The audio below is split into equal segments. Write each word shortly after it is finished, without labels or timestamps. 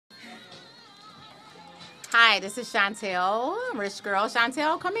Hi, this is Chantel, Rich Girl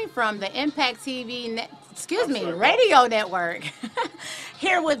Chantel, coming from the Impact TV, Radio Network.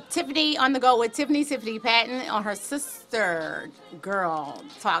 Here with Tiffany on the go with Tiffany Patton on her sister girl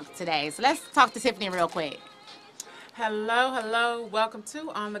talk today. So let's talk to Tiffany real quick. Hello, hello. Welcome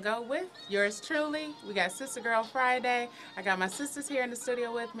to On the Go with yours truly. We got Sister Girl Friday. I got my sisters here in the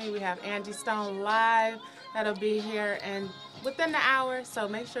studio with me. We have Angie Stone live. That'll be here and within the hour. So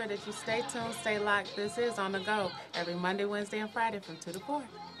make sure that you stay tuned, stay locked. This is On the Go every Monday, Wednesday, and Friday from 2 to 4.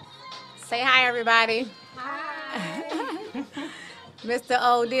 Say hi, everybody. Hi. Mr.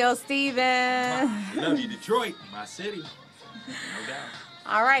 O'Neal Steven. Love you, Detroit, my city. No doubt.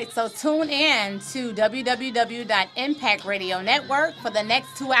 All right, so tune in to www.impact Radio Network. For the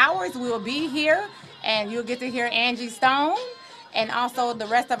next 2 hours, we will be here, and you'll get to hear Angie Stone and also the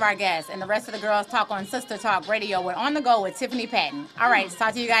rest of our guests. And the rest of the girls talk on Sister Talk Radio. We're on the go with Tiffany Patton. All right,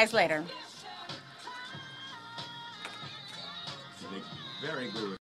 talk to you guys later. Very good.